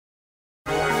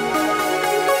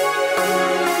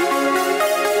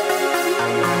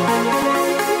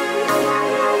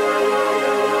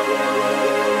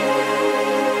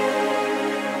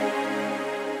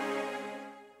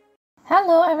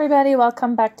everybody,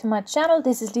 welcome back to my channel.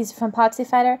 This is Lisa from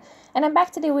Potsiefighter, and I'm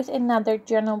back today with another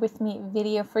journal with me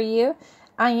video for you.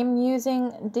 I am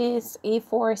using this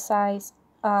A4 size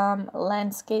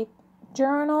landscape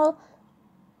journal,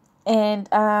 and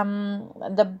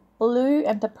the blue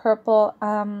and the purple,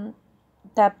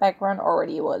 that background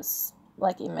already was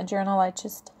like in my journal. I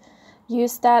just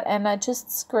used that, and I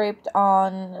just scraped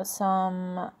on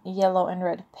some yellow and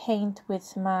red paint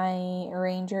with my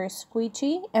Ranger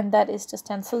squeegee, and that is the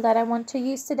stencil that I want to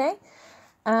use today.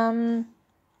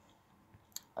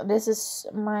 This is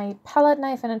my palette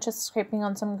knife, and I'm just scraping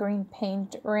on some green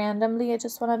paint randomly. I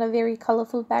just wanted a very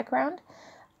colorful background.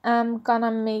 I'm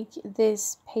gonna make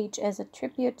this page as a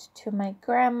tribute to my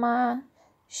grandma.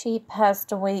 She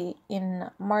passed away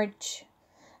in March,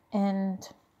 and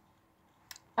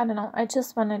I don't know, I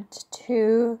just wanted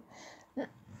to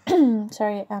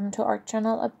to art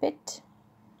journal a bit.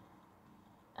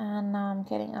 And now I'm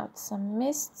getting out some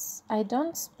mists. I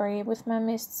don't spray with my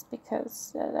mists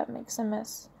because that makes a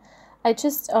mess. I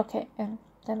just, okay, and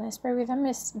then I spray with a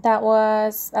mist. That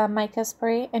was mica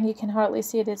spray, and you can hardly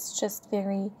see it. It's just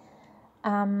very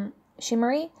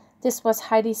shimmery. This was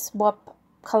Heidi Swap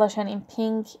Color Shine in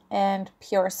Pink and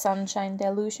Pure Sunshine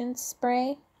Dilution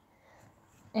Spray.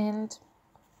 And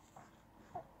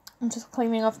I'm just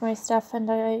cleaning off my stuff, and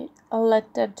I'll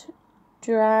let that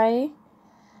dry.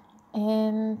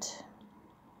 And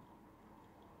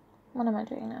what am I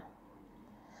doing now?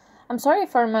 I'm sorry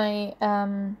for my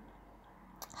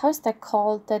how's that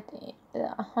called, that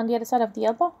on the other side of the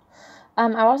elbow.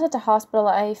 I was at the hospital.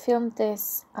 I filmed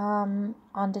this on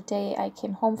the day I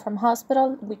came home from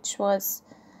hospital, which was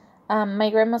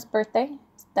my grandma's birthday.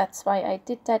 That's why I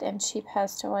did that, and she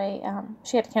passed away.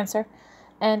 She had cancer.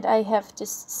 And I have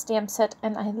this stamp set,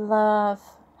 and I love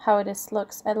how this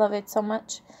looks. I love it so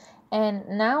much. And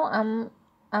now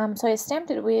so I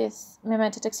stamped it with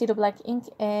Memento Tuxedo Black ink,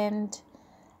 and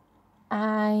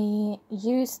I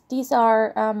used, these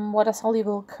are water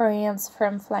soluble crayons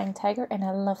from Flying Tiger, and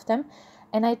I love them.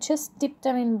 And I just dipped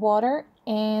them in water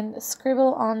and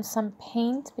scribble on some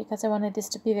paint because I wanted this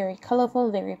to be very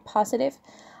colorful, very positive.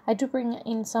 I do bring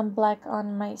in some black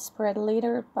on my spread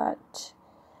later, but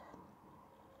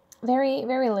very,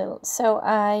 very little. So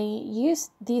I used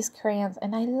these crayons,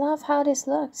 and I love how this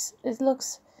looks. It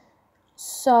looks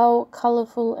so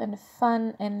colorful and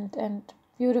fun and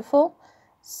beautiful.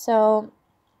 So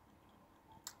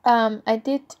I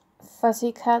did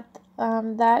fuzzy cut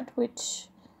that, which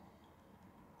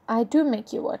I do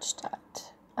make you watch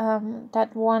that.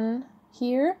 That one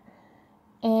here.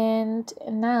 And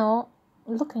now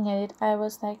looking at it, I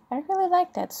was like, I really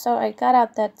like that. So I got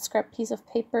out that scrap piece of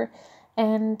paper,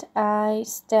 and I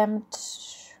stamped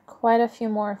quite a few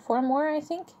more, 4 more, I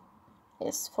think.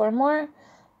 Yes, 4 more.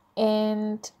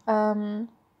 And I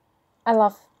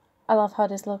love how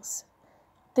this looks.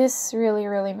 This really,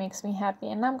 really makes me happy.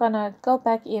 And I'm gonna go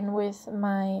back in with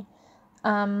my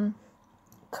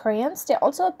crayons. They're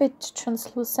also a bit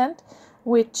translucent,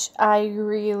 which I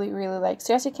really, really like.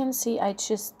 So as you can see, I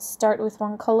just start with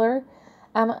one color.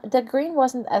 The green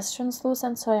wasn't as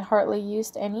translucent, so I hardly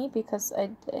used any because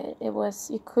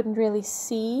you couldn't really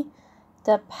see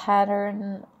the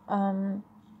pattern,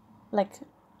 like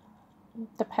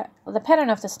the pattern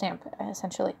of the stamp,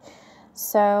 essentially.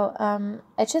 So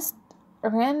I just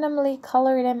randomly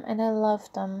color them, and I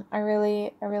love them. I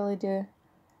really do.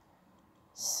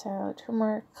 So 2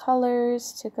 more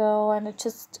colors to go, and I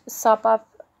just sop up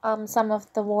some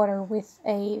of the water with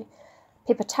a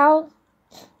paper towel.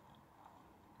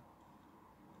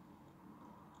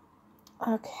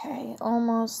 Okay,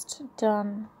 almost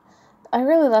done. I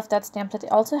really love that stamp. It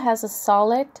also has a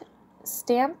solid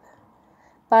stamp,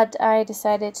 but I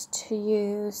decided to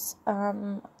use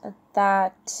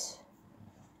that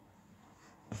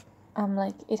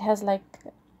like it has like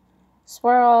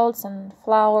swirls and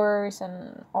flowers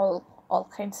and all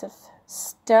kinds of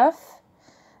stuff.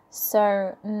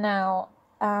 So now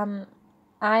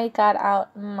I got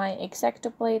out my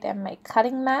X-Acto blade and my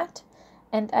cutting mat,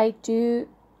 and I do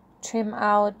trim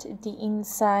out the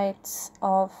insides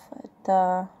of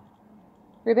the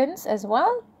ribbons as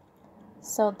well.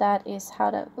 So that is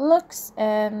how that looks.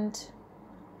 And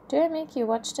do I make you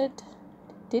watch it?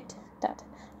 Did that?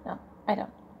 No, I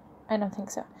don't think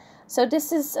so. So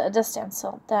this is the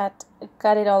stencil that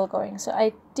got it all going. So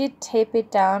I did tape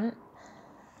it down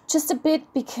just a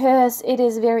bit because it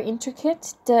is very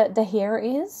intricate. The hair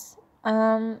is.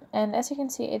 And as you can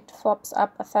see, it flops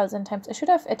up 1,000 times. I should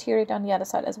have adhered it on the other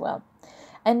side as well.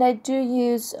 And I do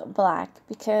use black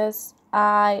because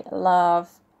I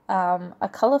love a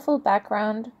colorful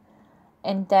background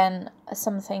and then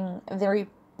something very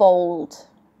bold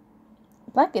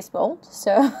black is bold,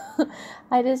 so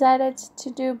I decided to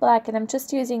do black, and I'm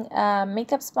just using a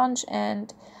makeup sponge,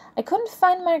 and I couldn't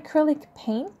find my acrylic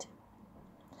paint,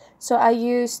 so I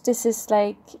used, this is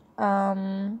like,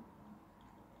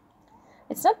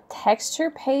 it's not texture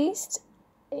paste,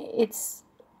 it's,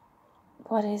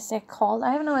 what is it called?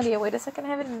 I have no idea. Wait a second, I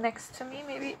have it next to me,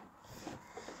 maybe.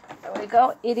 There we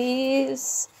go. It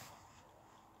is,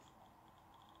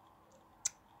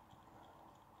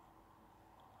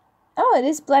 oh, it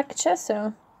is black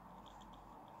gesso.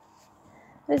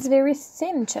 It's very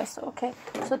thin gesso. Okay,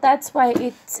 so that's why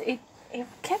it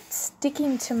kept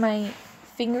sticking to my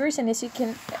fingers, and as you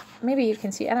can, maybe you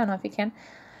can see, I don't know if you can,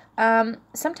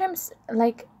 sometimes,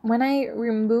 like, when I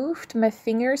removed my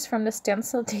fingers from the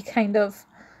stencil, they kind of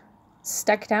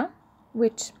stuck down,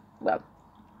 which, well,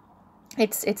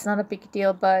 it's not a big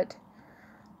deal, but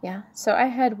yeah, so I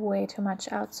had way too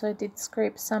much out, so I did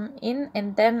scrape some in,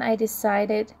 and then I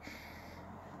decided,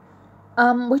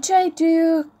 which I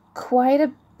do quite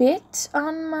a bit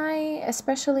on my,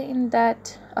 especially in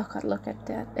that, oh god, look at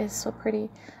that, it's so pretty.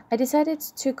 I decided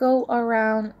to go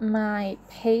around my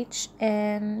page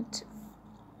and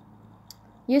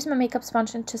use my makeup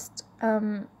sponge and just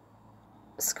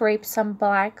scrape some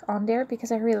black on there,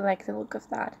 because I really like the look of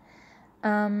that.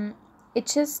 It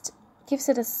just gives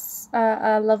it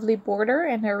a lovely border,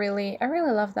 and I really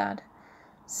love that.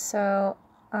 So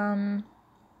I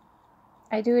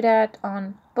do that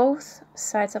on both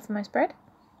sides of my spread.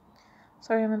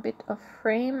 Sorry, I'm a bit off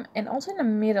frame, and also in the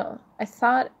middle. I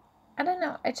thought, I don't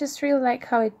know, I just really like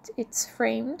how it's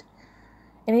framed,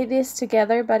 and it is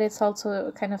together, but it's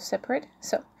also kind of separate.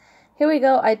 So here we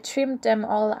go. I trimmed them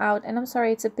all out, and I'm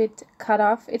sorry it's a bit cut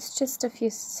off. It's just a few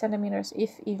centimeters,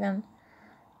 if even,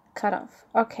 cut off.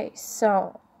 Okay,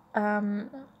 so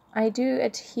I do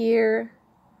adhere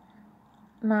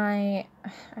my,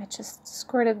 I just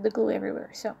squirted the glue everywhere.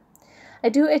 So I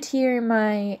do adhere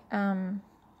my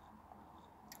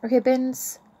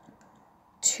ribbons,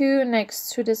 2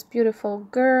 next to this beautiful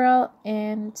girl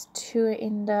and 2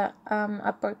 in the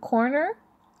upper corner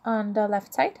on the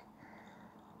left side.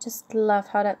 Just love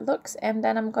how that looks. And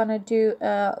then I'm gonna do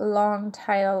a long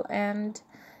tile, and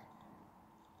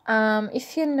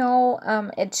if you know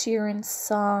Ed Sheeran's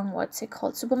song, what's it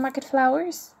called, Supermarket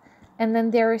Flowers, and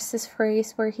then there is this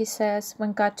phrase where he says,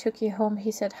 when God took you home,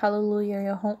 he said, hallelujah,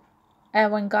 you're home.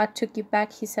 And when God took you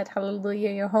back, he said,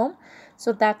 hallelujah, you're home.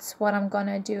 So that's what I'm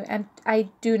gonna do. And I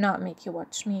do not make you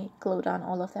watch me glue down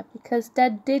all of that, because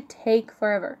that did take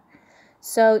forever.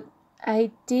 So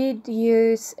I did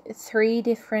use 3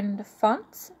 different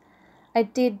fonts. I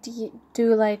did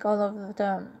do like all of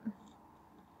the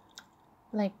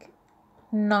like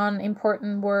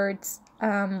non-important words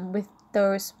with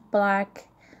those black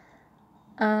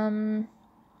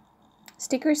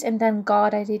stickers, and then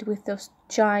God I did with those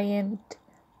giant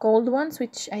gold ones,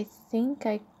 which I think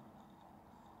I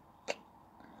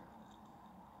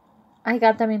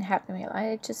got them in Happy Meal.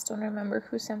 I just don't remember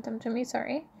who sent them to me,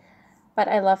 sorry, but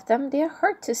I love them. They're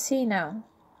hard to see now.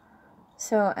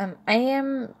 So I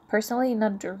am personally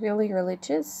not really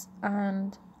religious,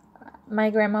 and my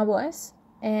grandma was,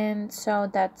 and so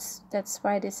that's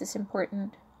why this is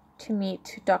important to me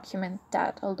to document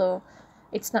that, although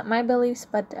it's not my beliefs,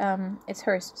 but it's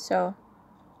hers. So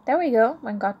there we go.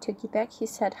 When God took you back, he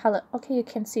said hello. Okay, you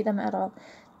can't see them at all.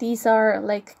 These are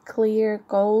like clear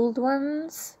gold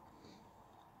ones,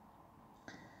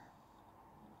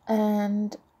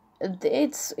 and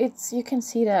it's you can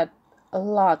see that a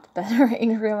lot better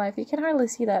in real life. You can hardly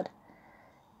see that.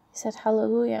 He said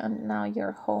hallelujah, and now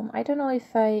you're home. I don't know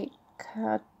if I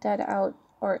cut that out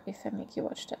or if I make you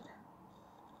watch that.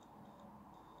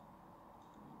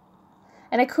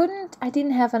 And I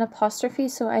didn't have an apostrophe,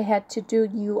 so I had to do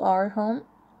you are home,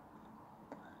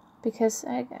 because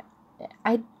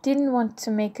I didn't want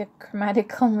to make a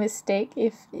grammatical mistake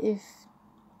if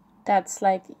that's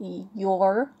like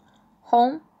your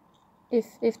home,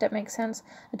 if that makes sense.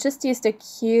 I just used a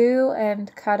Q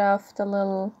and cut off the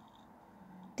little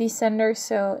descender,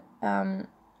 so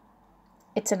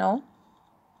it's an O.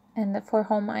 And for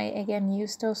home I again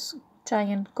used those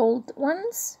giant gold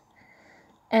ones.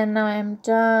 And now I'm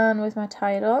done with my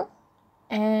title,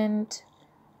 and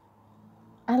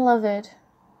I love it.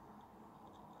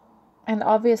 And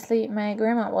obviously my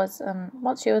grandma was,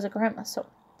 well, she was a grandma, so,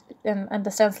 and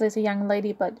the stencil is a young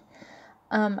lady, but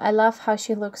I love how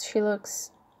she looks. She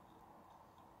looks,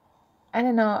 I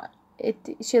don't know,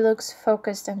 she looks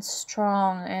focused and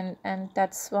strong, and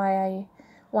that's why I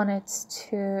wanted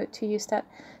to use that.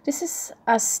 This is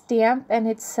a stamp, and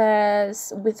it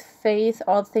says, with faith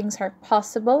all things are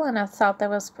possible, and I thought that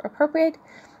was appropriate.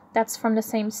 That's from the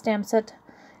same stamp set,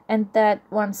 and that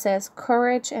one says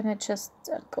courage, and it just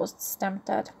ghost stamped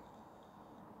that.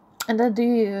 And I do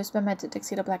use my Matte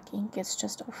Tuxedo Black ink. It's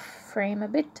just off frame a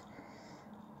bit.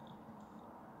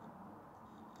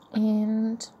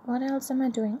 And what else am I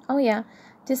doing? Oh yeah,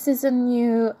 this is a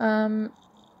new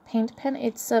paint pen.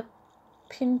 It's a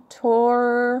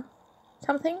Pintor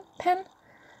something pen,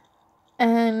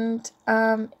 and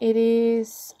it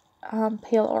is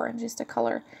pale orange is the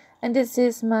color. And this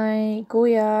is my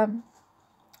Goya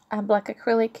black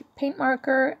acrylic paint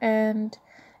marker, and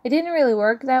it didn't really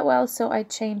work that well, so I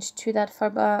changed to that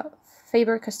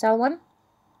Faber-Castell one.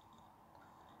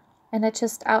 And I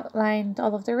just outlined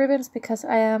all of the ribbons because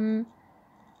I am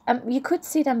you could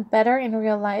see them better in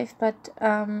real life, but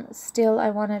still I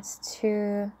wanted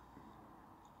to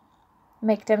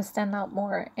make them stand out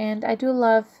more. And I do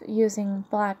love using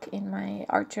black in my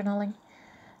art journaling.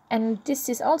 And this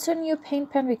is also a new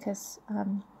paint pen because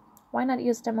why not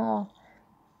use them all?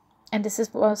 And this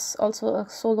was also a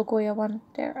solo Goya one.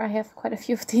 There, I have quite a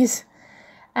few of these.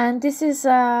 And this is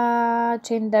a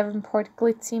Jane Davenport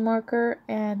glitzy marker,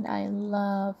 and I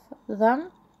love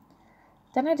them.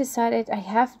 Then I decided I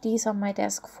have these on my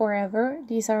desk forever.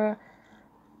 These are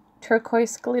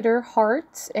turquoise glitter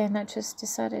hearts, and I just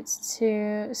decided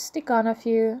to stick on a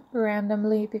few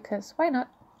randomly because why not?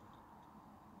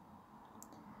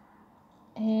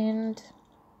 And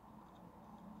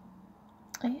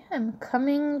I am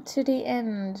coming to the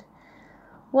end.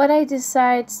 What I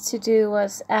decided to do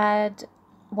was add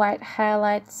white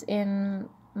highlights in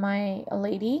my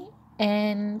lady,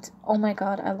 and oh my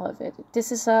god, I love it.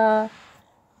 This is a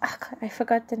I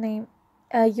forgot the name,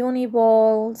 a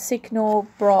Uniball Signo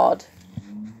Broad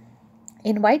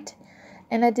in white,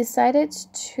 and I decided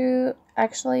to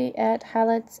actually add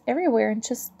highlights everywhere and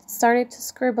just started to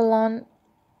scribble on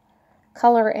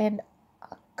color, and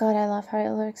oh god, I love how it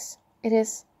looks. It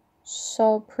is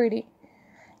so pretty.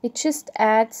 It just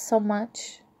adds so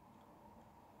much.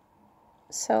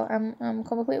 So I'm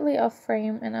completely off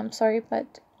frame, and I'm sorry,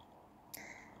 but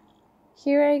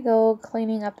here I go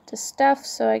cleaning up the stuff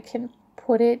so I can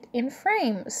put it in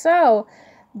frame. So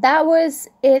that was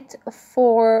it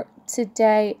for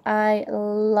today. I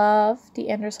love the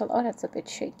Anderson. Oh, that's a bit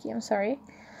shaky. I'm sorry.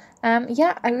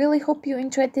 Yeah, I really hope you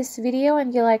enjoyed this video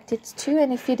and you liked it too.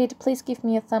 And if you did, please give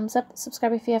me a thumbs up,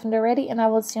 subscribe if you haven't already, and I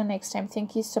will see you next time.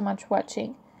 Thank you so much for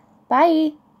watching.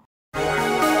 Bye!